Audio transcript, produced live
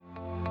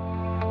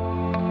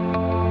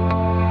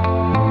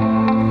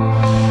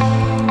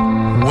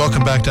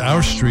back to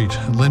Our Street.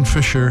 Lynn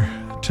Fisher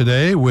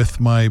today with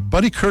my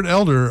buddy Kurt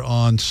Elder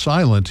on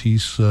silent.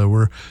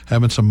 We're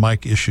having some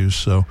mic issues,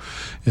 so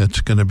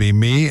it's going to be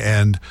me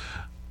and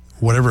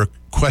whatever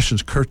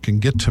questions Kurt can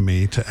get to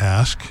me to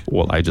ask.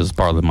 Well, I just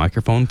borrowed the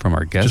microphone from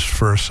our guest. Just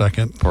for a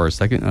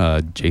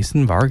second.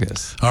 Jason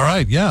Vargas. All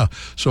right, yeah.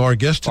 So our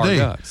guest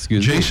today,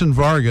 Jason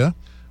Varga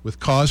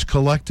with Cause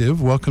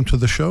Collective. Welcome to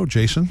the show,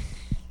 Jason.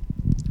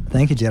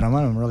 Thank you,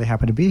 gentlemen. I'm really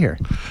happy to be here.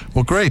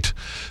 Well, great.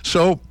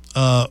 So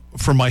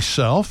for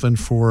myself and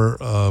for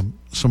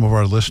some of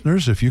our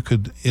listeners, if you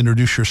could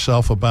introduce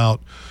yourself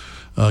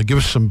give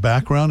us some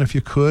background if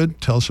you could.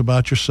 Tell us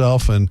about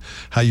yourself and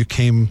how you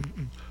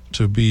came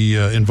to be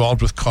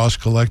involved with Cause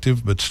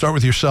Collective. But start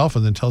with yourself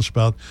and then tell us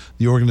about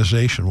the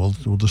organization.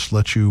 We'll just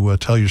let you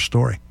tell your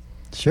story.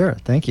 Sure.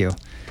 Thank you.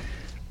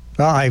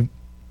 Well,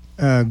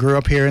 I grew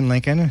up here in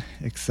Lincoln,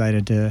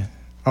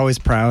 always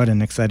proud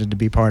and excited to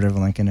be part of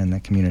Lincoln and the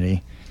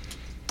community.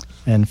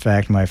 In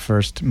fact, my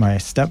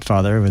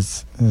stepfather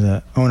was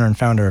the owner and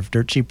founder of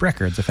Dirt Cheap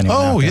Records, if anyone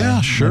out there.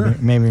 Yeah, sure.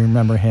 Maybe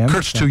remember him.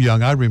 Kurt's too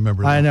young. I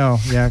remember that. I know,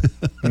 yeah.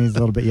 He's a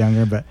little bit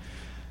younger, but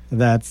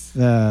that's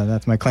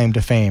my claim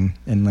to fame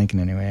in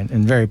Lincoln anyway.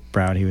 And very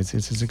proud. He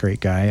was a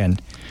great guy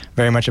and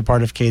very much a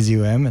part of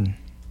KZUM,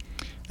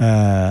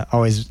 and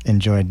always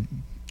enjoyed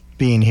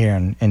being here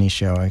on any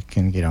show I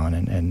can get on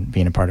and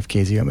being a part of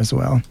KZUM as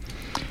well.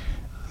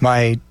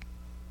 My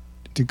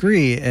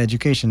degree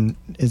education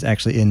is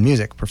actually in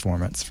music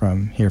performance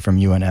from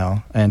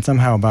UNL, and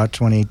somehow about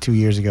 22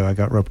 years ago I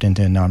got roped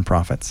into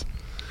nonprofits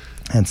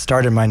and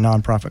started my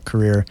nonprofit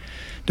career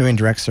doing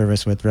direct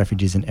service with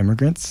refugees and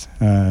immigrants,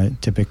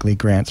 typically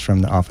grants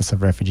from the Office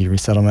of Refugee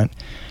Resettlement,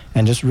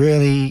 and just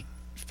really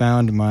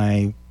found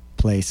my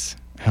place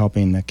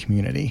helping the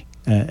community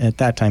at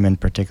that time in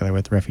particular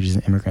with refugees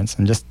and immigrants,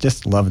 and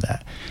just love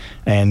that.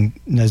 And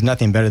there's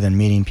nothing better than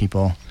meeting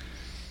people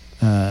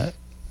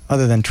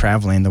other than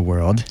traveling the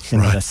world.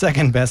 Right. The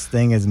second best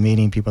thing is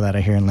meeting people that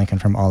are here in Lincoln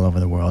from all over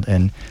the world.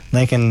 And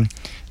Lincoln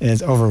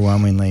is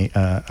overwhelmingly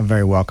a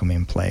very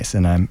welcoming place.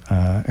 And I'm,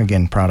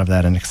 again, proud of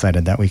that and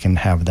excited that we can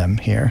have them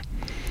here.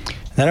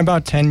 Then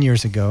about 10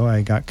 years ago,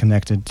 I got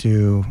connected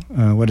to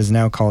what is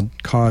now called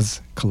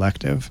Cause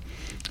Collective.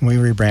 We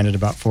rebranded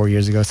about 4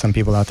 years ago. Some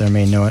people out there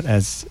may know it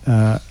as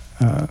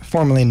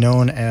formerly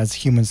known as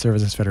Human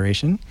Services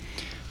Federation.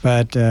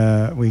 But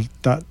we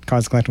thought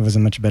Cause Collective was a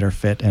much better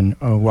fit and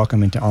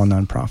welcoming to all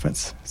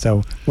nonprofits.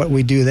 So what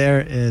we do there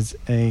is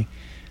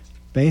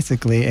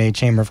basically a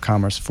chamber of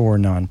commerce for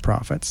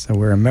nonprofits. So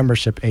we're a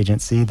membership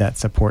agency that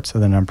supports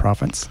other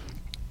nonprofits.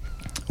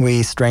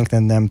 We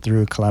strengthen them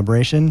through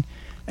collaboration,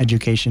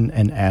 education,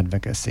 and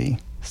advocacy.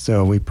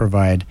 So we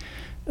provide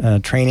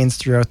trainings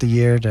throughout the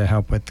year to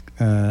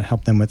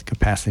help them with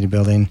capacity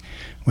building.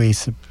 We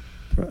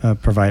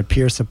provide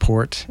peer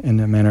support in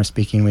a manner of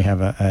speaking. We have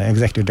an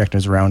executive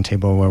directors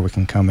roundtable where we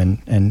can come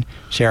and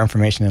share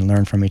information and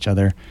learn from each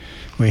other.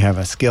 We have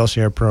a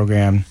Skillshare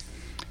program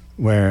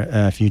where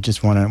if you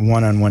just want a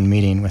one-on-one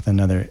meeting with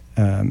another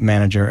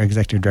manager or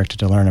executive director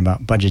to learn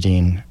about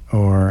budgeting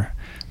or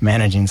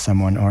managing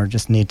someone, or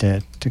just need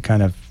to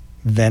kind of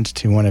vent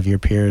to one of your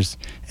peers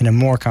in a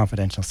more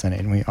confidential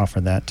setting, we offer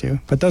that too.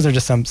 But those are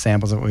just some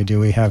samples of what we do.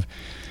 We have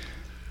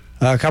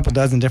a couple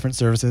dozen different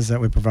services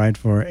that we provide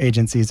for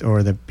agencies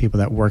or the people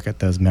that work at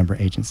those member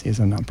agencies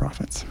and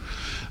nonprofits.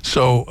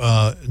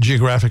 So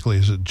geographically,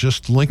 is it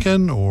just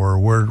Lincoln, or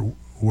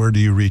where do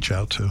you reach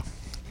out to?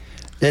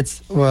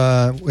 It's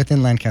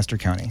within Lancaster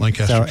County.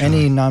 So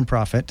any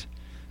nonprofit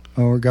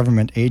or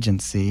government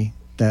agency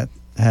that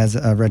has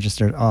a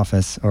registered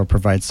office or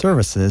provides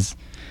services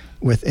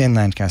within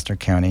Lancaster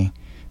County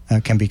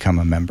can become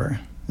a member.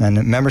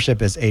 And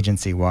membership is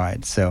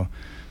agency-wide, so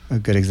a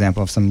good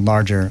example of some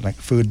larger, like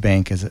food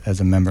bank as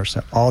a member.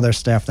 So all their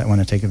staff that want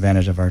to take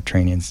advantage of our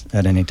trainings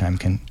at any time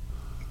can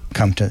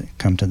come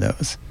to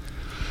those.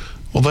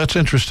 Well, that's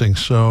interesting.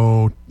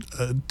 So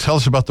tell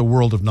us about the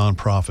world of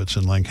nonprofits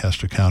in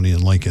Lancaster County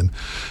and Lincoln.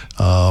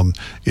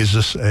 Is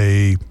this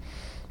a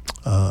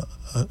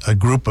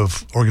group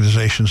of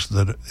organizations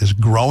that is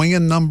growing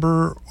in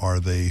number? Are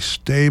they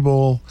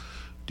stable?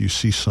 Do you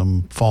see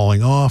some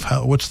falling off?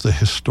 What's the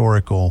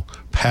historical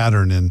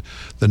pattern in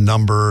the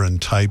number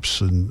and types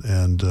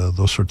and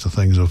those sorts of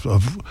things of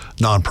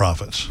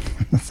nonprofits?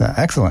 That's an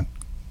excellent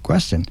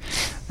question.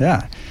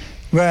 Yeah.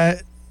 Well,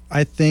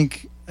 I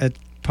think it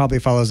probably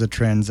follows the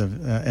trends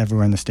of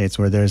everywhere in the States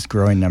where there's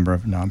growing number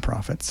of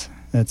nonprofits.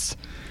 It's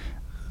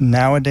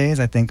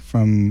nowadays, I think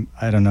from,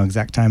 I don't know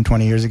exact time,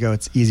 20 years ago,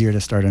 it's easier to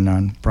start a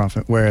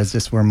nonprofit, whereas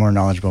just we're more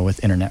knowledgeable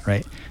with internet,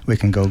 right? We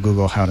can go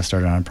Google how to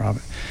start a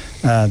nonprofit.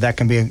 That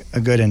can be a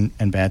good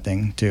and bad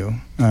thing, too.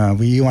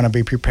 You want to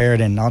be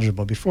prepared and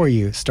knowledgeable before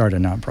you start a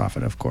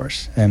nonprofit, of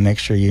course, and make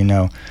sure you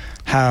know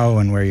how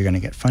and where you're going to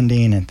get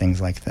funding and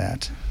things like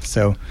that.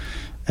 So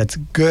it's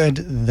good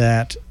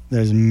that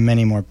there's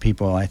many more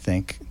people, I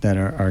think, that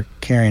are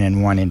caring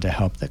and wanting to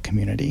help the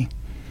community.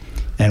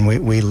 And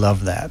we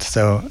love that.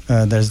 So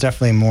there's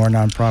definitely more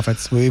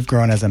nonprofits. We've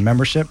grown as a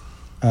membership.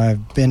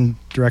 I've been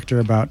director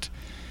about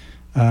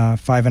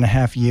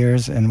 5.5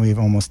 years, and we've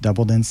almost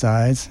doubled in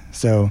size.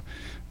 So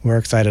we're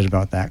excited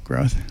about that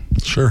growth.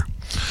 Sure.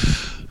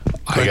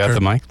 I got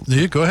the mic.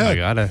 Yeah, go ahead. I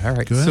got it. All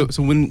right.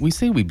 So when we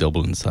say we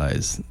doubled in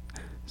size,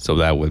 so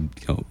that would,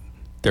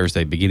 there's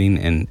a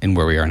beginning and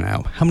where we are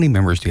now. How many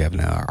members do you have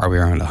now? Are we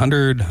around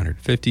 100,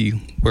 150?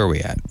 Where are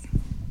we at?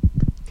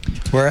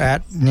 We're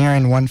at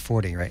nearing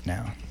 140 right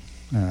now,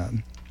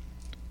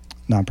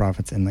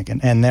 nonprofits in Lincoln.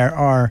 And there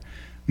are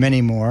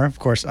many more. Of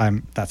course,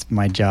 that's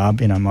my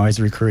job. I'm always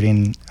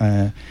recruiting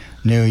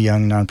new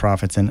young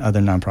nonprofits and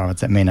other nonprofits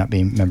that may not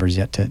be members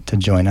yet to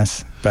join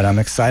us. But I'm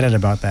excited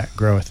about that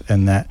growth,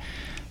 and that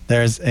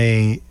there's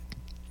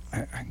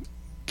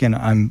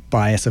I'm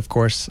biased, of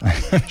course.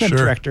 I'm a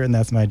director, and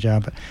that's my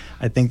job. But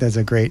I think there's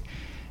a great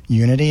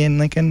unity in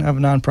Lincoln of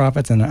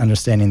nonprofits, and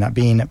understanding that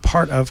being a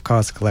part of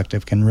Cause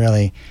Collective can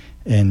really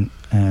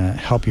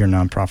help your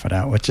nonprofit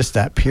out with just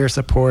that peer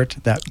support.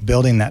 That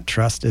building that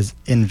trust is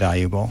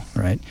invaluable,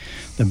 right?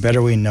 The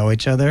better we know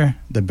each other,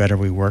 the better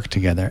we work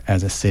together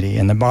as a city.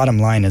 And the bottom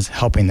line is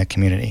helping the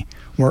community.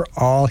 We're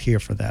all here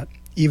for that.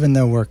 Even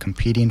though we're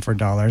competing for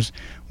dollars,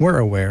 we're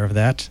aware of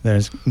that.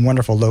 There's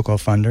wonderful local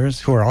funders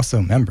who are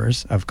also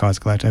members of Cause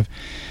Collective,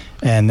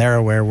 and they're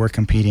aware we're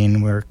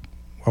competing. We're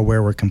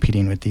aware we're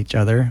competing with each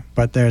other.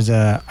 But there's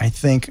I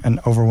think, an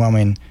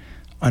overwhelming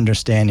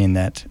understanding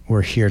that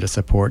we're here to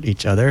support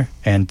each other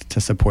and to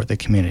support the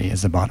community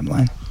is the bottom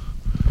line.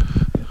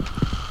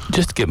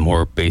 Just to get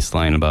more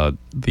baseline about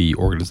the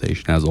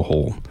organization as a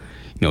whole,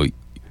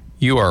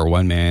 you are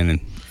one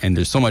man, and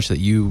there's so much that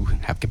you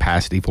have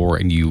capacity for,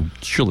 and you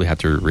surely have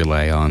to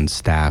rely on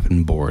staff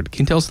and board.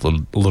 Can you tell us a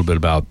little bit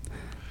about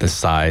the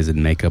size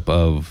and makeup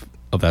of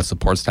that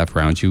support staff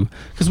around you?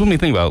 Because when we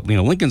think about,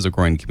 Lincoln's a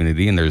growing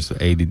community, and there's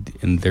a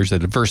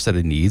diverse set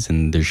of needs,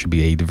 and there should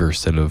be a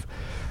diverse set of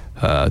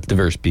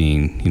diverse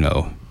being,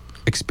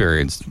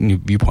 experienced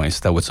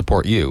viewpoints that would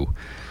support you.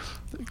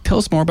 Tell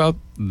us more about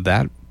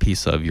that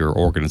piece of your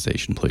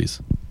organization,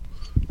 please.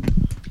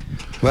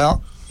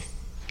 Well,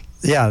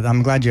 yeah,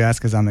 I'm glad you asked,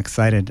 because I'm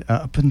excited.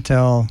 Up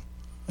until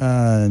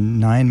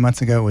 9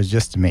 months ago, it was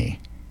just me.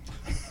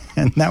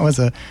 And that was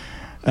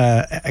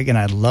again,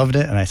 I loved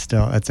it, and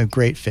it's a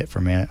great fit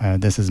for me.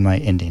 This is my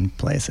ending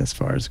place as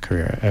far as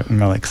career. I'm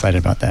really excited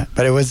about that.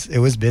 But it was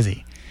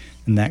busy.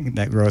 And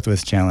that growth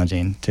was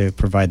challenging to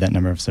provide that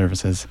number of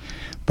services.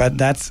 But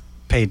that's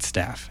paid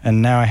staff.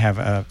 And now I have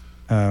a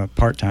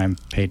part-time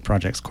paid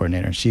projects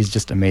coordinator. She's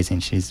just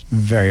amazing. She's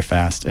very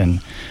fast,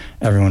 and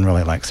everyone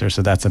really likes her.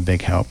 So that's a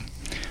big help.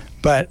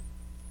 But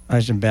I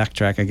should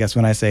backtrack. I guess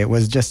when I say it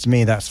was just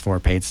me, that's for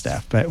paid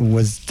staff. But it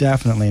was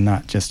definitely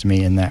not just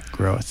me in that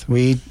growth.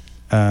 When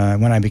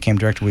I became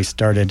director, we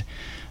started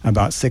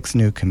about 6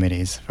 new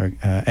committees for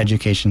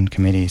education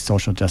committee,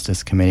 social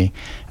justice committee.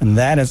 And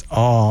that is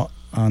all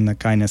on the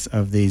kindness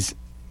of these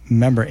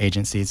member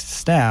agencies,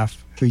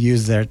 staff who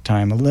use their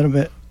time a little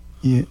bit.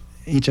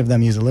 Each of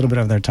them use a little bit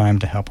of their time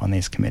to help on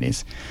these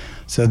committees.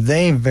 So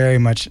they very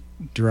much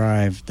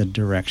drive the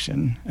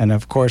direction. And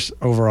of course,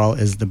 overall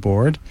is the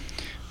board.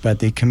 But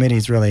the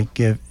committees really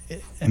give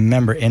a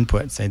member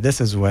input, say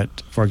this is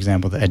what, for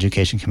example, the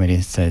education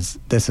committee says,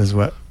 this is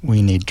what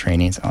we need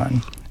trainings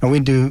on. And we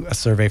do a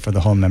survey for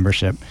the whole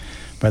membership,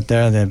 but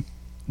they're the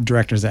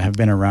directors that have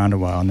been around a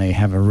while, and they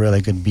have a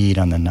really good bead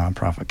on the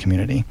nonprofit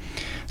community.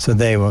 So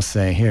they will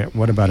say, here,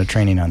 what about a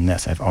training on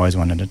this? I've always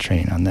wanted a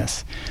training on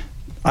this.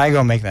 I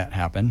go make that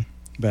happen.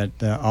 But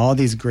all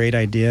these great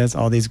ideas,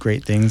 all these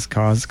great things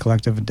Cause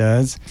Collective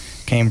does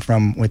came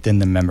from within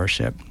the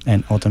membership,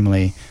 and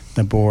ultimately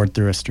the board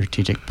through a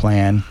strategic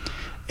plan.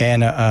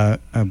 And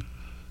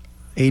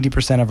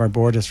 80% of our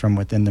board is from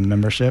within the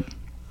membership.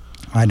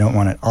 I don't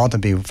want it all to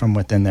be from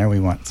within there.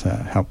 We want to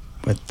help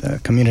with the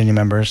community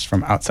members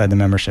from outside the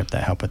membership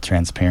that help with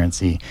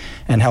transparency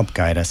and help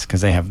guide us,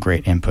 because they have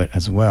great input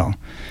as well.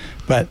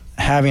 But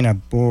having a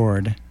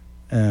board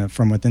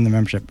from within the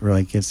membership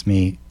really keeps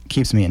me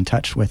in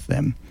touch with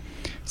them.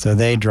 So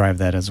they drive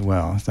that as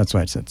well. That's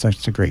why it's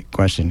such a great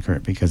question,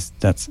 Kurt, because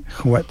that's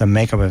what the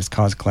makeup of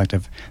Cause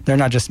Collective. They're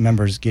not just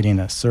members getting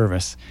a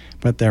service,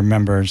 but they're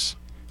members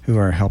who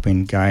are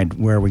helping guide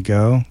where we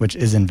go, which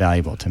is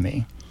invaluable to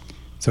me.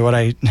 So what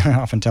I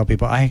often tell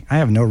people, I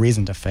have no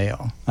reason to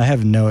fail. I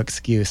have no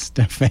excuse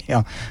to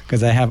fail,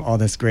 because I have all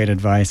this great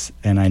advice,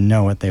 and I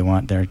know what they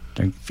want. They're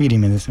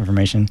feeding me this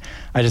information.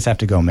 I just have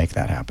to go make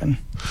that happen.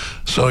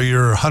 So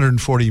you're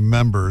 140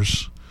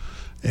 members,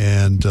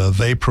 and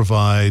they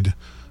provide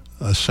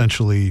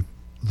essentially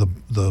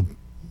the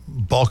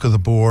bulk of the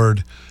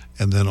board,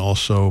 and then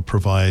also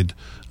provide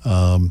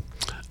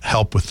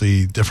help with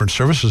the different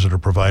services that are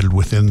provided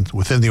within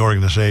the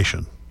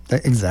organization.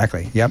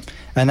 Exactly. Yep.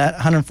 And that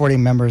 140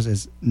 members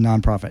is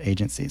nonprofit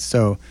agencies.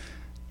 So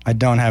I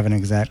don't have an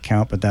exact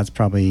count, but that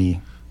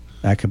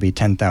could be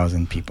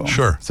 10,000 people.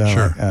 Sure. So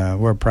sure.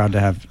 We're proud to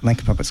have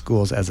Lincoln Public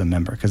Schools as a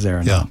member, because they're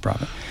a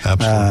nonprofit.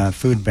 Absolutely.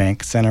 Food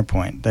Bank,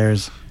 Centerpoint.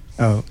 There's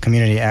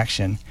Community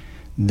Action.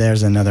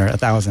 There's another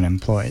 1,000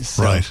 employees.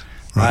 So right.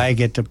 I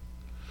get to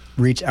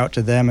reach out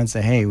to them and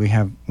say, hey, we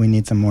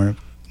need some more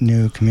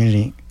new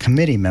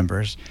committee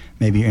members,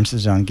 maybe you're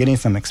interested in getting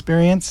some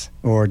experience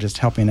or just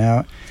helping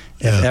out.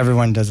 If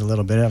everyone does a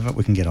little bit of it,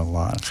 we can get a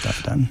lot of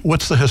stuff done.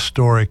 What's the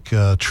historic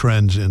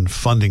trends in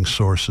funding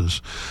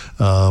sources?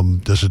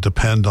 Does it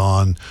depend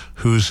on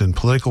who's in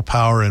political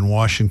power in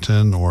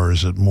Washington, or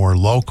is it more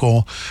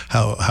local?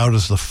 How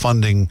does the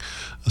funding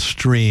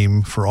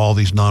stream for all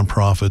these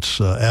nonprofits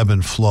ebb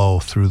and flow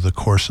through the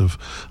course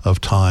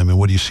of time? And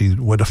what do you see,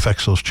 what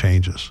affects those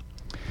changes?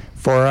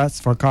 For us,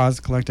 for Cause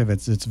Collective,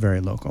 it's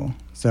very local.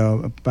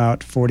 So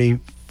about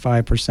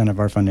 45% of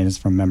our funding is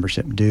from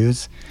membership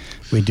dues.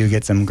 We do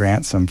get some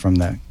grants, some from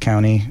the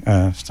county,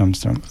 some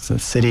from the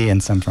city,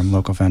 and some from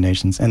local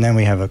foundations. And then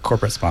we have a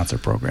corporate sponsor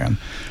program.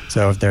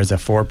 So if there's a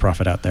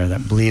for-profit out there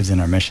that believes in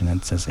our mission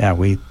and says, yeah,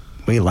 we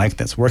like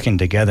this, working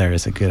together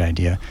is a good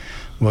idea,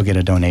 we'll get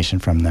a donation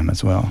from them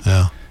as well.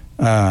 Yeah.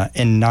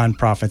 In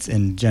nonprofits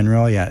in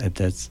general,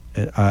 it's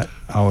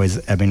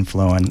always ebbing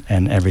flow,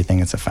 and everything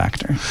is a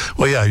factor.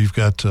 Well, yeah, you've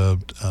got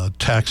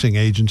taxing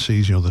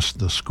agencies. You know,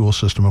 the school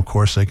system, of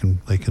course, they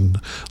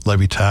can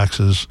levy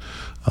taxes.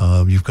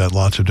 You've got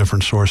lots of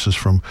different sources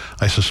from.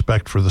 I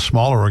suspect for the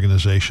smaller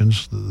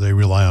organizations, they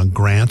rely on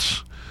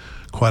grants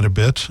quite a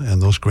bit,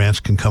 and those grants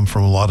can come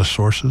from a lot of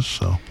sources.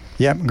 So.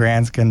 Yep,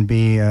 grants can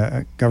be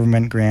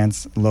government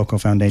grants, local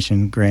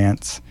foundation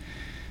grants,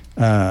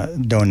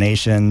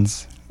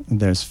 donations.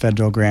 There's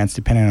federal grants,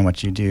 depending on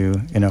what you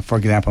do. You know, for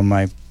example,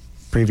 my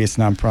previous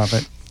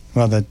nonprofit,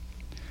 the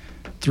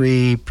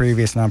 3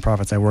 previous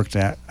nonprofits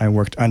I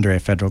worked under a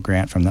federal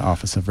grant from the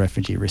Office of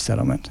Refugee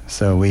Resettlement.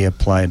 So we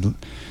applied,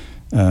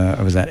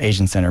 I was at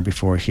Asian Center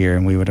before here,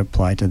 and we would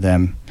apply to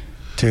them,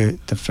 to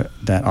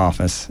that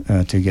office,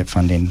 to get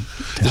funding.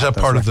 Is that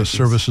part of the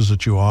services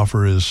that you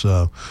offer, is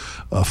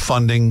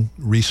funding,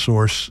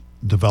 resource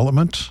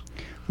development?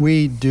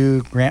 We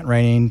do grant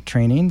writing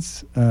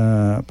trainings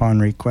upon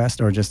request,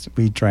 or just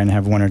we try and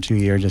have 1 or 2 a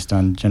year just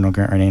on general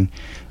grant writing.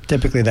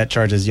 Typically that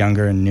charges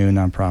younger and new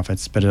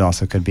nonprofits, but it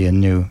also could be a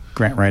new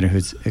grant writer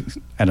who's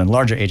at a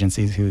larger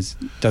agency who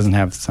doesn't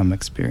have as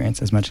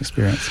much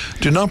experience.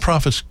 Do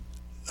nonprofits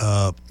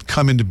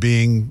come into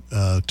being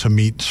to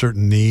meet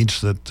certain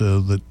needs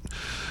that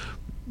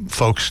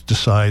folks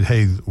decide,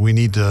 hey, we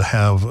need to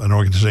have an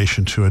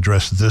organization to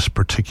address this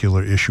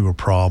particular issue or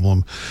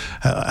problem?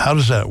 How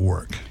does that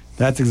work?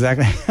 That's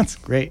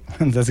great.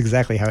 That's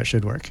exactly how it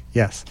should work.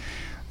 Yes.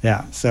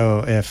 Yeah.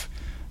 So if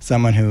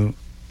someone who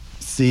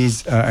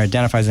sees or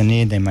identifies a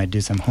need, they might do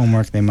some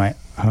homework. They might,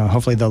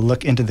 hopefully they'll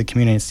look into the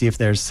community and see if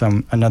there's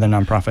another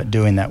nonprofit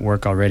doing that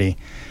work already.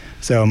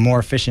 So a more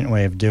efficient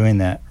way of doing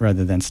that,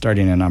 rather than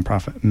starting a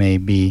nonprofit, may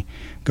be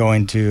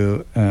going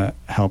to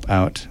help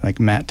out. Like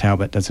Matt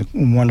Talbot does a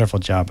wonderful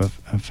job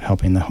of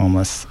helping the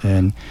homeless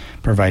and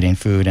providing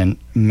food and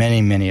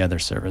many, many other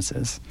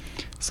services.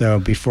 So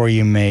before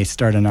you may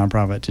start a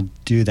nonprofit to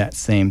do that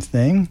same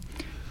thing,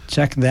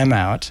 check them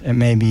out. It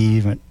may be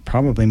even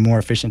probably more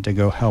efficient to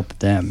go help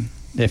them.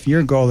 If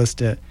your goal is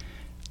to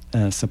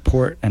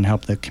support and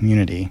help the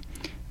community,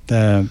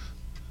 the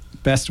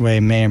best way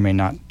may or may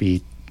not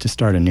be to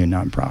start a new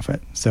nonprofit.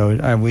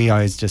 So we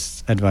always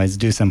just advise,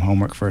 do some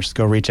homework first.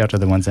 Go reach out to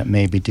the ones that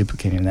may be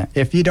duplicating that.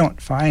 If you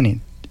don't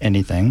find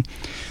anything,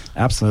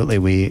 absolutely,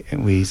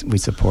 we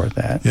support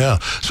that. Yeah.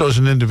 So as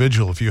an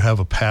individual, if you have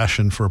a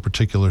passion for a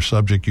particular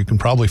subject, you can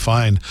probably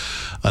find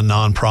a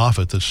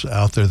nonprofit that's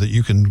out there that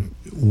you can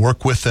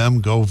work with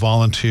them, go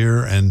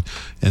volunteer, and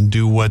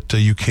do what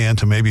you can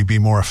to maybe be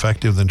more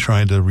effective than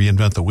trying to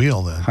reinvent the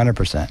wheel then.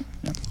 100%.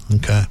 Yeah.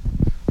 Okay.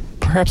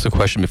 Perhaps a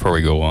question before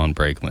we go on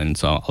break, Lynn.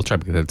 So I'll try,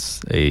 because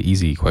that's a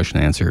easy question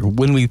to answer.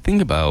 When we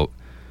think about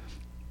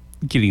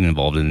getting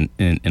involved in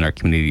our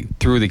community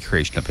through the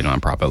creation of a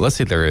nonprofit, let's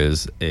say there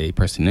is a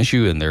pressing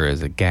issue and there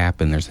is a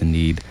gap and there's a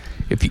need.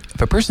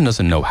 If a person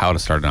doesn't know how to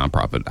start a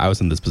nonprofit, I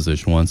was in this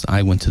position once.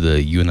 I went to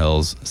the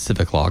UNL's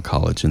Civic Law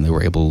College, and they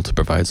were able to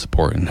provide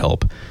support and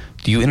help.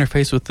 Do you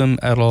interface with them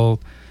at all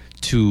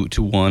to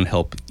one,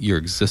 help your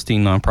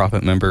existing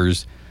nonprofit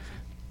members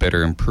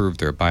better improve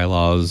their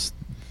bylaws,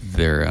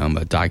 their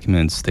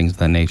documents, things of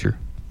that nature?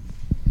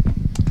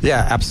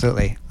 Yeah,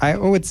 absolutely. I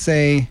would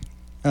say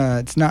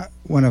it's not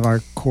one of our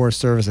core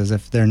services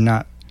if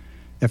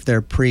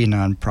they're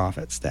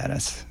pre-nonprofit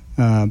status.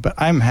 But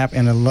I'm happy,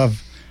 and I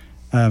love,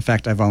 in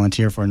fact, I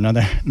volunteer for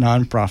another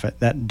nonprofit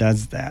that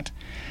does that.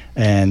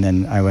 And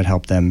then I would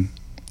help them,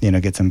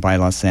 get some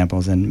bylaw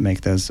samples and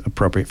make those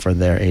appropriate for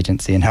their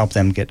agency and help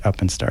them get up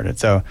and started.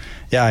 So,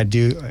 yeah, I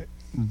do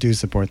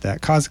support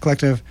that. Cause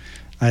Collective,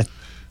 I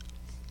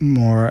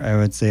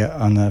would say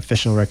on the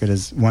official record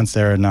is once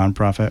they're a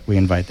nonprofit, we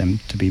invite them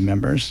to be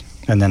members,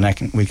 and then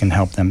we can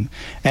help them.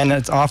 And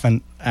it's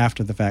often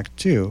after the fact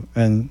too,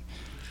 and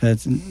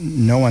it's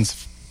no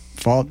one's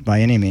fault by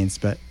any means,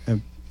 but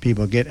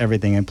people get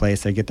everything in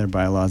place, they get their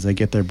bylaws, they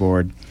get their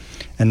board,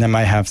 and then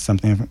might have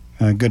something.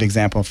 A good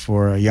example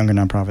for a younger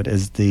nonprofit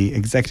is the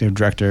executive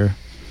director,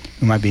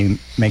 who might be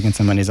making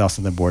some money, is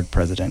also the board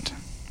president.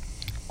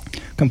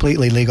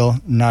 Completely legal,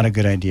 not a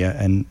good idea,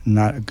 and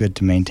not good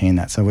to maintain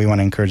that. So we want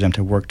to encourage them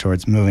to work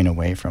towards moving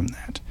away from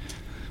that.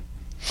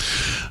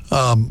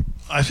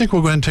 I think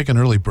we'll go ahead and take an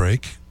early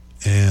break,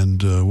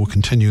 and we'll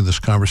continue this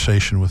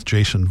conversation with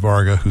Jason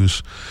Varga,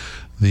 who's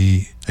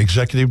the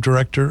Executive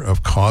Director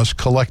of Cause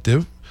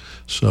Collective.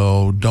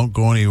 So don't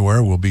go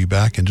anywhere. We'll be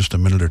back in just a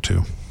minute or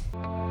two.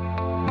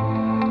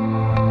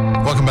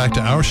 Welcome back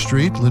to Our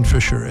Street. Lynn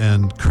Fisher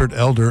and Kurt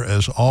Elder,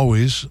 as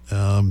always,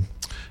 in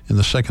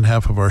the second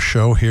half of our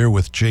show here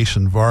with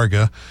Jason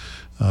Varga.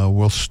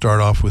 We'll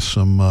start off with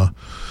some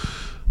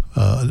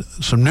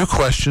new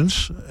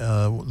questions.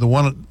 The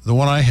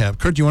one I have.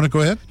 Kurt, do you want to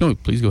go ahead? No,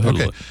 please go ahead.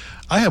 Okay.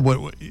 I have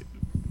what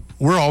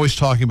we're always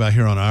talking about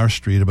here on Our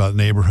Street about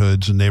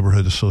neighborhoods and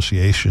neighborhood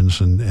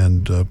associations,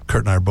 and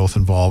Kurt and I are both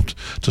involved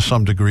to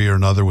some degree or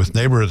another with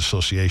neighborhood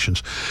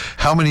associations.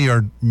 How many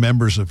are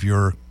members of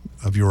your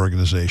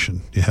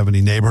organization? Do you have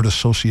any neighborhood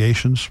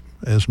associations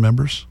as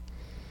members?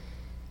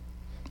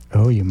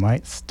 Oh, you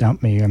might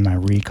stump me in my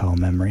recall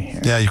memory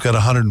here. Yeah, you've got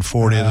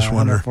 140. I just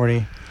wonder.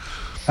 140.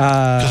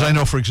 Because I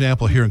know, for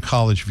example, here in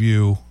College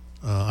View,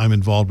 I'm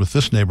involved with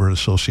this neighborhood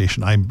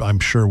association. I'm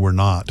sure we're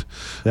not.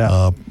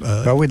 Yeah.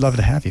 But we'd love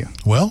to have you.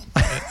 Well,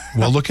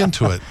 we'll look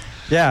into it.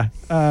 Yeah.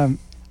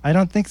 I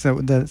don't think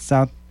so. The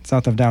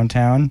south of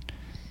downtown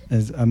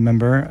is a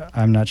member.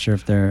 I'm not sure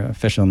if they're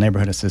official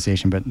neighborhood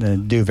association, but they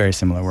do very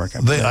similar work.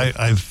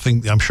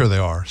 I'm sure they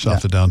are.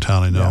 South of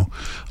downtown,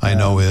 I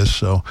know is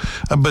so.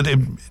 But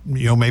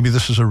maybe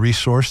this is a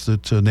resource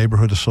that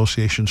neighborhood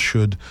associations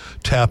should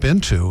tap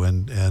into,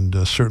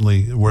 and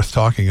certainly worth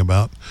talking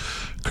about.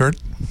 Kurt?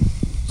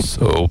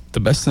 So the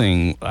best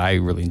thing I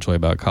really enjoy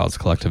about Cause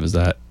Collective is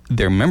that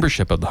their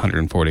membership of the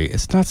 140,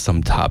 it's not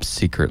some top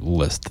secret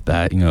list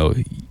that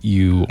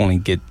you only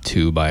get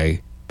to by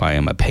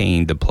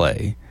paying to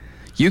play.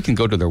 You can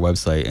go to their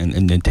website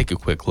and then take a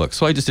quick look.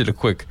 So I just did a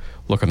quick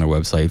look on their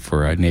website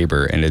for a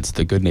neighbor, and it's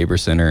the Good Neighbor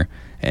Center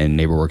and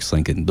NeighborWorks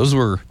Lincoln. Those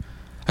were,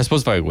 I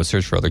suppose if I would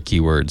search for other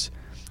keywords,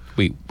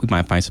 we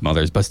might find some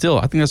others. But still,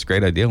 I think that's a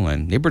great idea,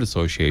 Lynn. Neighborhood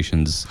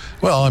associations.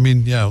 Well,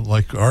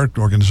 like our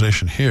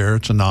organization here,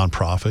 it's a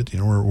nonprofit.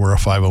 We're a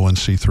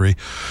 501c3.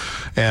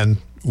 And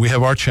we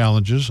have our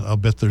challenges. I'll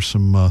bet there's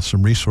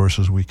some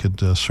resources we could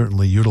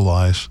certainly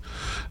utilize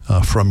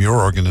from your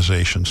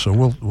organization.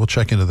 So we'll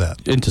check into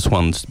that. And just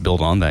want to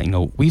build on that.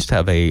 We used to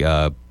have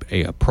a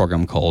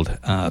program called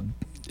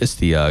it's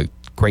the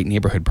Great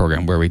Neighborhood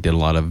Program, where we did a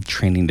lot of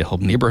training to help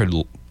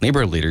neighborhood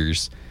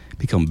leaders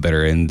become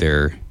better in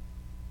their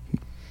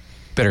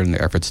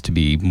efforts to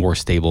be more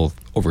stable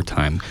over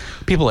time.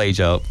 People age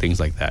out,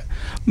 things like that.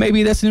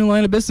 Maybe that's a new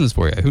line of business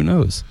for you. Who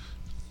knows?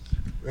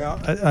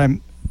 Well,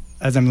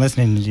 as I'm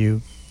listening to you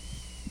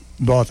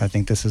both, I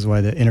think this is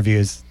why the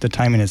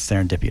timing is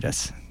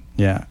serendipitous.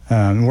 Yeah.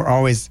 We're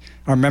always,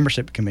 our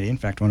membership committee, in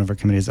fact, one of our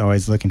committees is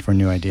always looking for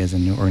new ideas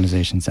and new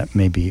organizations that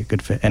may be a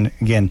good fit. And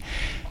again,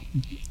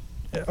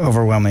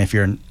 overwhelmingly, if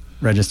you're a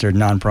registered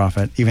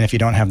nonprofit, even if you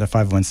don't have the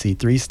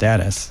 501c3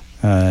 status,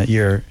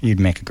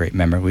 you'd make a great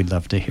member. We'd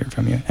love to hear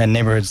from you. And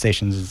neighborhood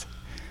stations is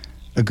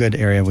a good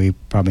area we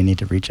probably need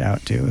to reach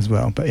out to as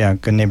well. But yeah,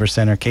 Good Neighbor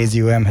Center,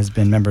 KZUM has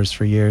been members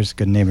for years.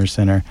 Good Neighbor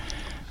Center,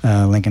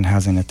 Lincoln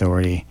Housing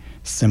Authority,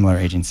 similar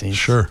agencies.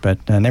 Sure.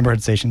 But neighborhood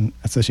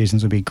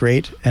associations would be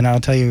great. And I'll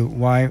tell you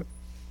why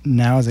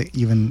now is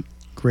even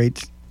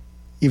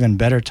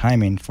better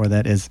timing for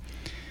that is,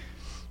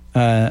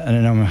 I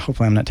don't know,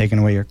 hopefully I'm not taking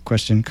away your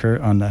question,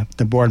 Kurt, on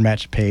the board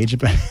match page,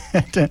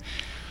 but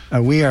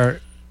we are,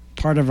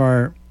 part of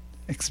our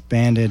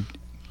expanded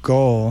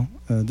goal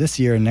this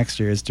year and next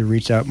year is to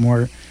reach out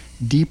more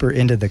deeper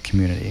into the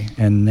community,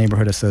 and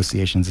neighborhood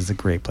associations is a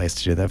great place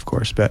to do that, of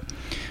course. But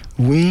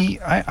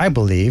I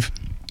believe,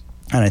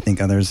 and I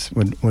think others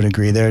would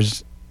agree,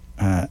 there's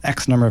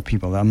X number of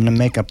people. I'm going to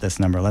make up this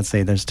number. Let's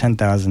say there's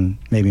 10,000,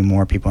 maybe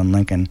more people in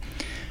Lincoln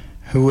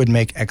who would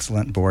make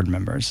excellent board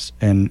members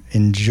and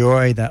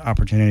enjoy that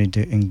opportunity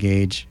to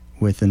engage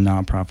with the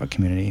nonprofit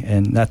community.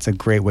 And that's a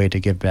great way to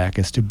give back,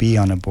 is to be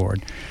on a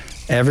board.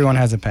 Everyone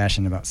has a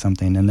passion about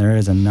something, and there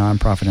is a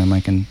nonprofit in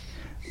Lincoln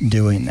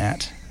doing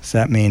that. So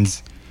that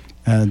means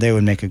they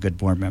would make a good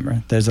board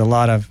member. There's a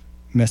lot of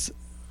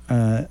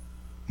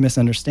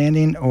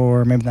misunderstanding,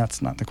 or maybe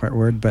that's not the correct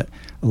word, but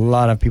a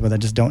lot of people that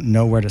just don't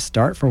know where to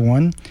start, for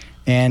one,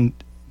 and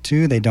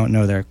two, they don't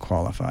know they're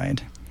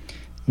qualified.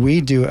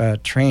 We do a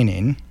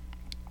training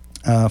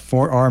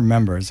for our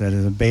members that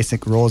is a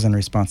basic roles and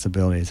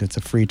responsibilities. It's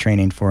a free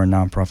training for our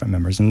nonprofit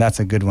members, and that's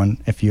a good one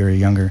if you're a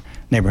younger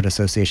neighborhood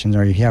association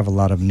or you have a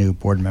lot of new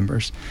board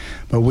members.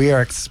 But we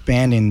are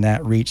expanding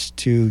that reach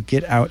to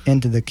get out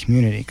into the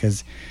community,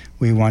 because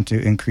we want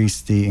to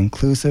increase the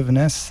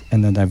inclusiveness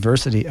and the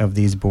diversity of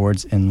these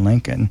boards in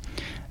Lincoln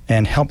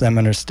and help them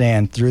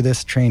understand through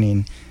this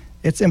training.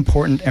 It's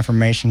important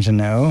information to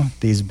know,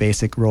 these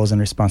basic roles and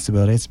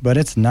responsibilities, but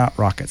it's not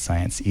rocket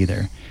science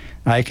either.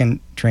 I can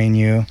train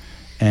you,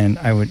 and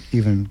I would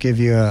even give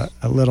you a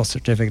little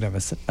certificate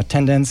of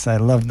attendance. I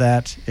love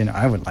that.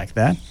 I would like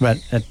that, but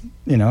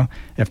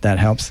if that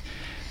helps.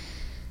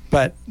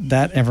 But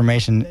that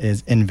information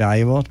is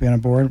invaluable to be on a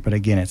board. But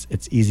again,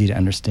 it's easy to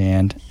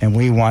understand, and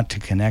we want to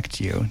connect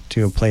you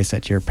to a place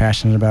that you're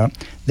passionate about.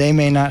 They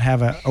may not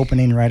have an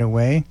opening right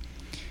away,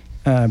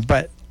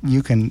 but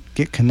you can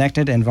get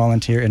connected and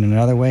volunteer in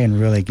another way and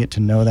really get to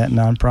know that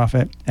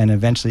nonprofit. And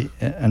eventually,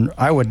 and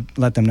I would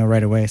let them know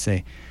right away,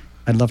 say,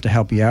 I'd love to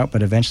help you out,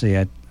 but eventually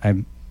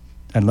I'd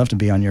love to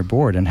be on your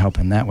board and help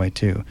in that way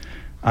too.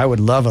 I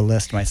would love a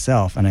list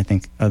myself, and I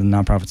think other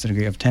nonprofits would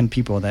agree, of 10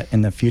 people that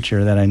in the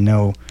future that I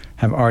know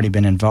have already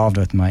been involved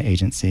with my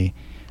agency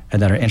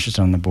and that are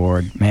interested on the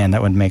board. Man,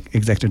 that would make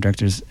executive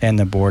directors and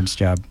the board's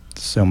job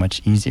so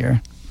much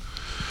easier.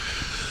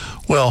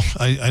 Well,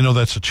 I know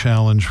that's a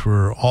challenge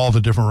for all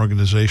the different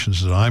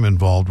organizations that I'm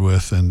involved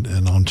with and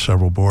on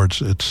several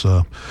boards. It's,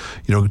 to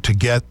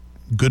get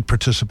good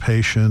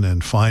participation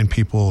and find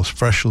people,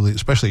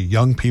 especially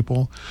young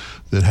people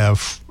that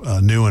have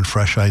new and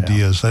fresh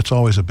ideas. Yeah. That's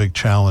always a big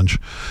challenge,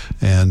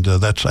 and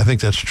I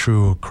think that's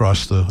true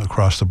across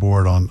the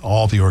board on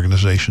all the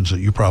organizations that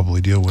you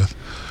probably deal with.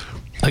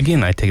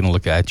 Again, I've taken a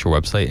look at your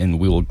website, and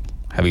we will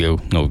have you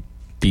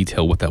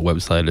detail what that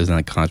website is and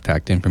the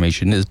contact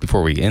information is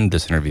before we end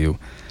this interview.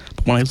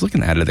 But when I was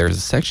looking at it, there's a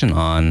section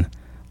on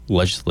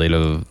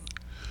legislative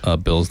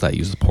bills that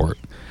you support.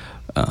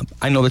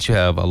 I know that you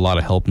have a lot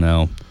of help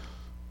now,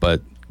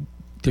 but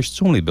there's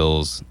so many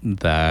bills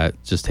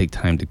that just take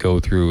time to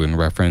go through and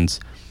reference.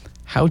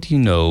 How do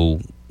you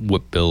know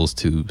what bills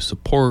to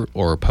support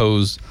or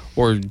oppose,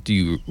 or do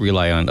you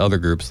rely on other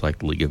groups like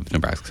the League of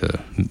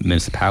Nebraska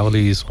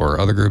Municipalities or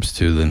other groups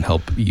to then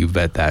help you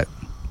vet that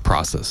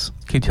process?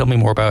 Can you tell me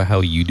more about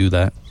how you do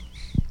that?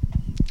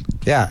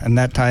 Yeah, and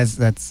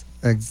that's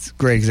a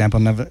great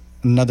example of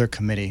another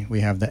committee. We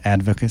have the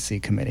advocacy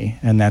committee,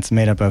 and that's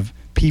made up of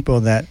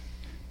people that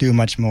do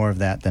much more of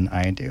that than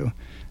I do.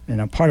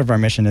 Part of our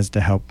mission is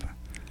to help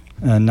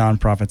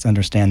nonprofits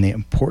understand the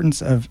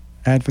importance of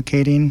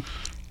advocating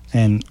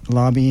and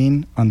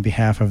lobbying on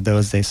behalf of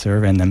those they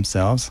serve and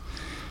themselves.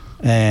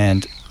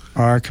 And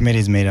our committee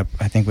is made up,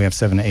 I think we have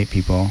 7 to 8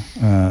 people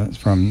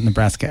from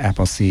Nebraska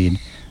Appleseed,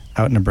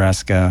 Out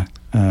Nebraska,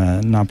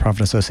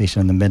 Nonprofit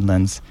Association in the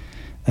Midlands,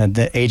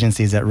 the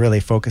agencies that really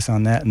focus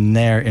on that, and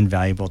they're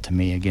invaluable to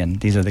me. Again,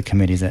 these are the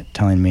committees that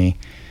telling me,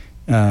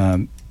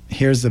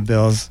 here's the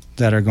bills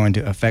that are going to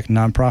affect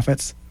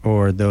nonprofits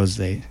or those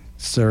they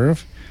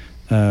serve.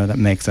 That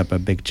makes up a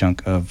big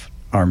chunk of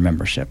our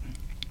membership.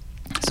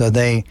 So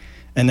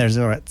and there's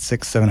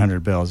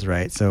 600-700 bills,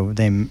 right? So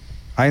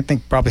I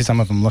think probably some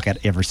of them look at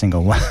every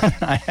single one.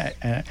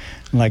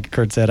 Like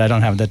Kurt said, I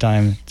don't have the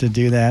time to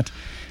do that,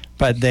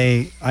 but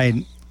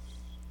I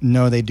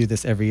know they do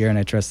this every year, and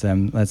I trust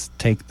them. Let's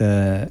take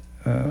the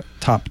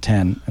top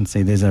 10 and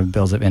say these are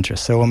bills of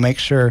interest. So we'll make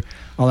sure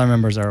all our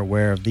members are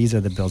aware of these are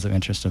the bills of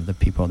interest of the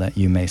people that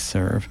you may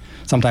serve.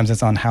 Sometimes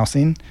it's on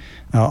housing.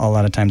 A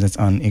lot of times it's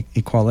on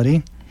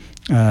equality.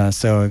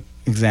 So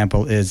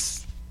example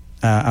is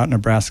Out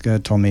Nebraska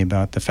told me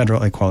about the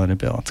federal equality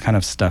bill. It's kind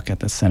of stuck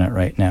at the Senate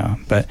right now.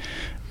 But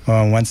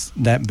once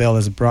that bill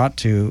is brought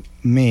to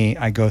me,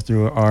 I go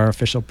through our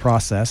official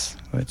process,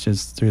 which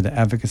is through the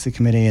advocacy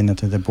committee and then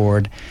through the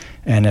board.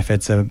 And if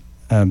it's a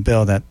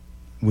bill that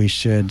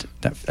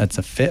that's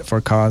a fit for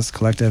Cause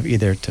Collective,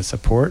 either to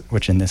support,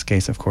 which in this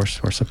case, of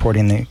course, we're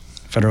supporting the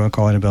federal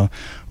equality bill,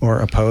 or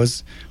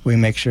oppose, we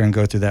make sure and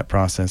go through that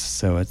process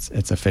so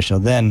it's official.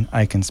 Then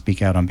I can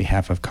speak out on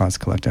behalf of Cause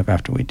Collective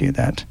after we do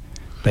that.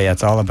 But yeah,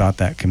 it's all about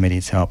that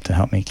committee's help to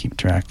help me keep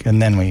track.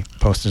 And then we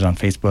post it on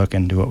Facebook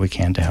and do what we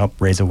can to help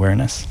raise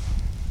awareness.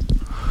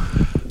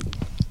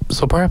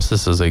 So perhaps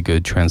this is a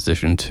good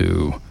transition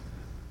to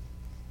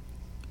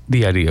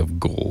the idea of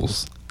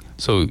goals.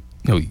 So,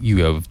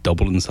 you have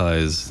doubled in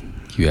size,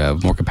 you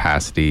have more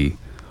capacity,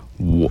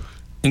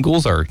 and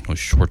goals are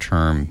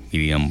short-term,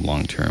 medium,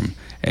 long-term.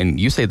 And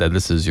you say that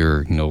this is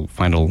your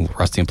final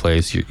resting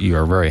place. You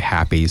are very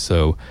happy.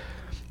 So,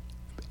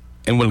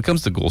 and when it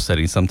comes to goal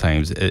setting,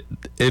 sometimes it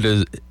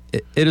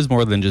is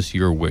more than just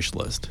your wish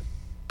list.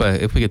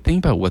 But if we could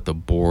think about what the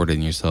board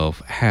and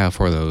yourself have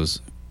for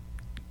those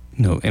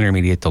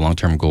intermediate to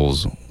long-term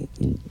goals,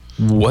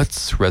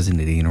 what's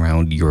resonating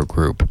around your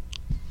group?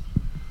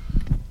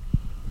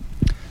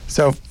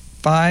 So 4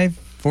 or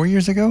 5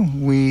 years ago,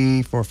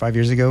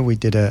 we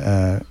did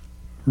a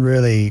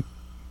really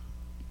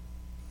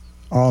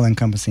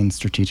all-encompassing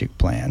strategic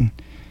plan.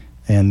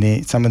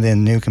 And some of the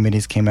new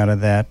committees came out of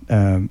that.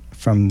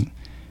 From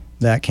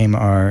that came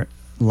our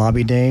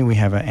lobby day. We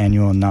have an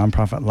annual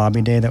nonprofit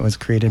lobby day that was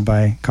created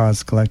by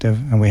Cause Collective,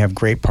 and we have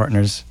great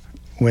partners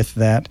with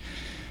that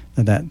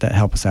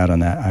help us out on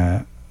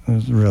that. It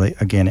was really,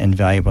 again,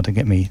 invaluable to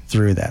get me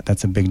through that.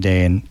 That's a big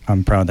day, and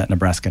I'm proud that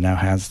Nebraska now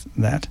has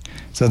that.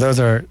 So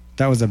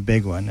that was a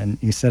big one, and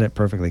you said it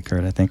perfectly,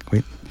 Kurt. I think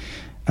we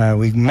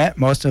met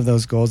most of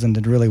those goals and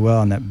did really well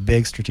on that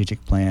big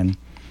strategic plan.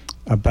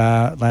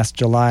 About last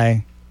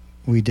July,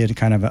 we did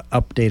kind of an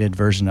updated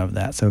version of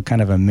that, so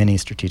kind of a mini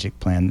strategic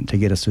plan to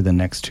get us through the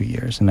next 2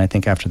 years. And I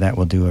think after that,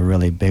 we'll do a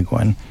really big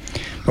one.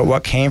 But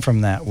what came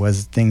from that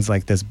was things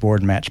like this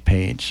board match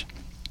page.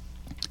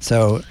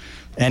 So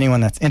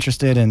anyone that's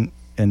interested and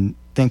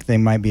think they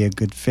might be a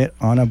good fit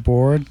on a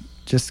board,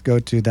 just go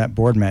to that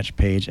board match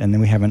page, and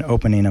then we have an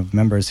opening of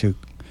members who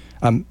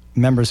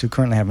members who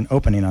currently have an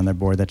opening on their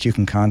board that you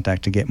can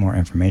contact to get more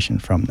information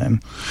from them.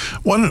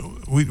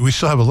 We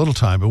still have a little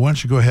time, but why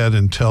don't you go ahead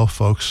and tell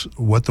folks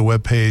what the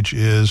webpage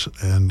is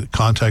and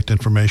contact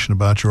information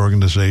about your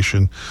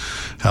organization,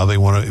 how they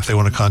want to, if they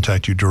want to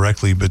contact you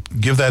directly.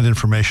 But give that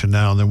information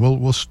now, and then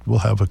we'll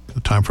have a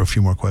time for a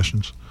few more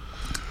questions.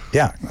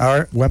 Yeah,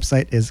 our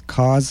website is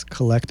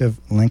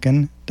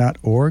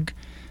causecollectivelincoln.org,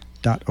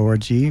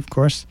 of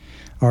course.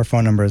 Our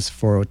phone number is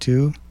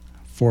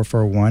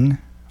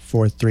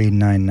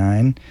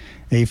 402-441-4399.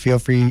 You feel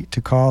free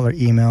to call or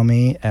email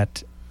me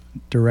at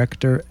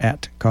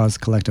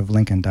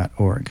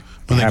director@causecollectivelincoln.org.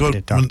 Happy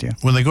to talk to you.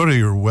 When they go to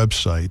your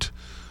website,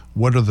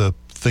 what are the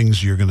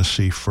things you're going to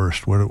see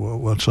first?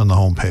 What's on the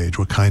homepage?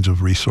 What kinds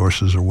of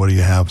resources, or what do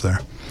you have there?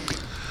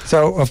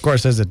 So, of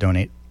course, there's a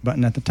donate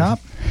button at the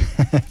top,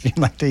 if you'd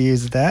like to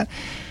use that.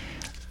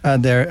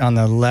 There on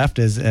the left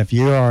is, if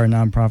you are a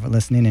nonprofit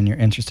listening and you're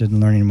interested in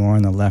learning more,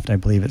 on the left I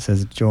believe it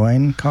says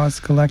Join Cause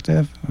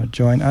Collective, or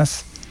Join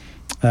Us,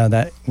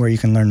 that where you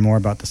can learn more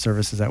about the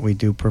services that we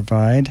do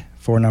provide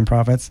for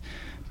nonprofits.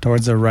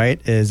 Towards the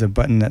right is a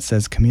button that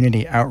says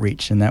Community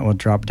Outreach, and that will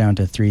drop down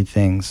to 3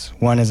 things.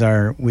 One is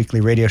our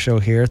weekly radio show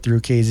here through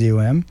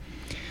KZUM.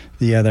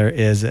 The other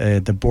is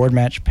the board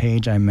match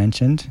page I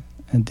mentioned.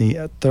 And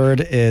the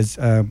third is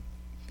a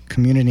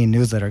community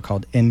newsletter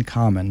called In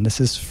Common. This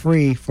is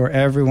free for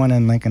everyone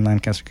in Lincoln,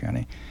 Lancaster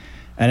County.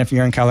 And if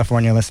you're in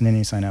California listening and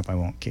you sign up, I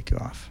won't kick you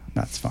off.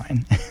 That's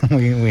fine.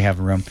 we have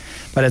room.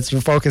 But its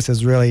focus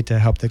is really to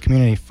help the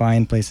community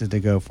find places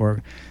to go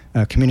for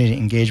community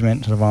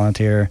engagement, to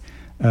volunteer.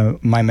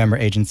 My member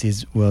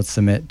agencies will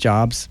submit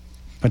jobs,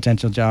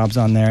 potential jobs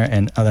on there,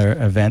 and other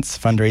events,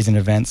 fundraising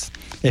events.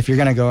 If you're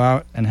going to go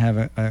out and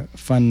have a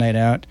fun night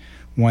out,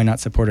 why not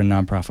support a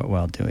nonprofit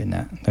while doing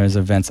that? There's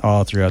events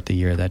all throughout the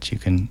year that you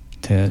can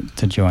to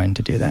join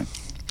to do that.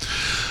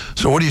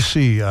 So what do you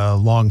see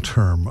long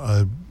term?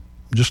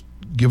 Just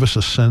give us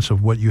a sense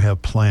of what you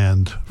have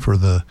planned for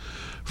the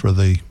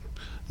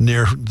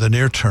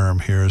near term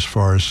here, as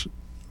far as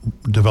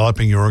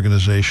developing your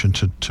organization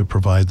to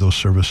provide those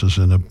services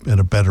in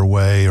a better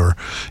way or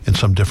in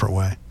some different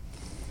way.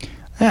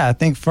 Yeah, I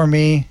think for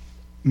me,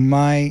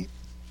 my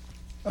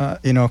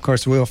of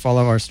course, we'll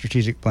follow our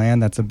strategic plan.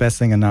 That's the best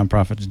thing a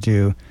nonprofit to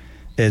do,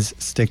 is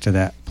stick to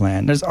that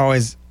plan. There's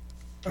always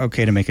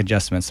okay to make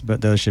adjustments,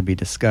 but those should be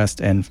discussed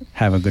and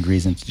have a good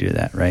reason to do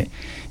that, right?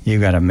 You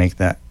got to make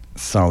that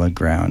solid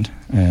ground.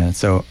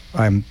 So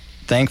I'm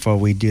thankful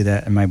we do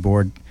that, and my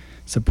board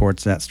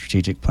supports that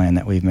strategic plan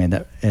that we've made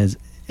that is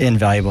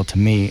invaluable to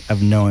me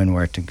of knowing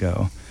where to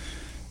go.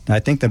 Now, I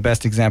think the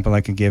best example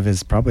I could give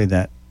is probably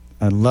that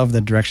I love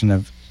the direction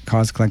of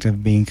Cause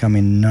Collective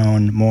becoming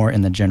known more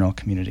in the general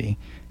community,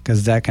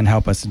 because that can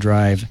help us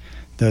drive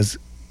those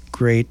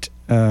great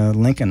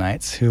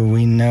Lincolnites who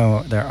we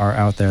know there are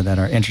out there that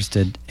are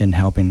interested in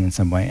helping in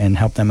some way, and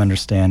help them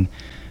understand,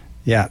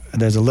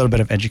 there's a little bit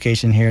of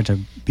education here to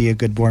be a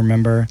good board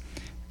member.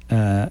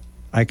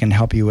 I can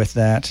help you with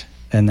that,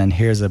 and then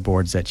here's the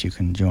boards that you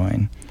can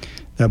join.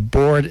 The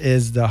board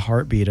is the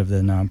heartbeat of the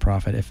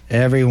nonprofit. If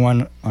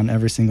everyone on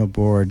every single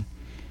board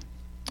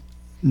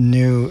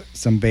knew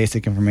some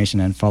basic information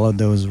and followed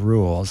those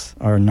rules,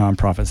 our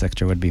nonprofit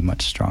sector would be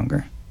much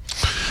stronger.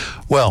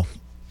 Well,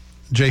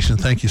 Jason,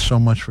 thank you so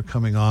much for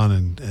coming on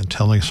and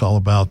telling us all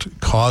about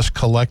Cause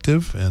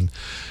Collective, and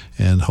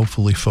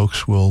hopefully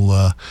folks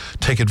will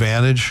take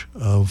advantage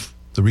of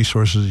the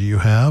resources you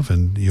have,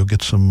 and you'll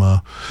get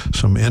some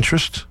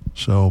interest.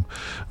 So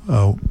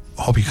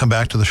hope you come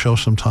back to the show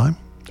sometime.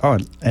 Oh,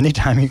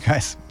 anytime, you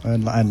guys.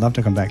 I'd love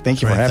to come back.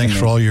 Thank you for having me. Thanks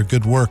for all your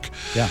good work.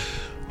 Yeah.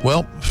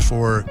 Well,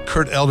 for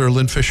Kurt Elder,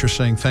 Lynn Fisher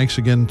saying thanks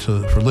again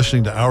for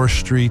listening to Our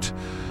Street,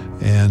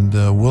 and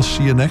we'll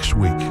see you next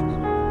week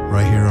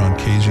right here on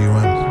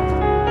KZUM.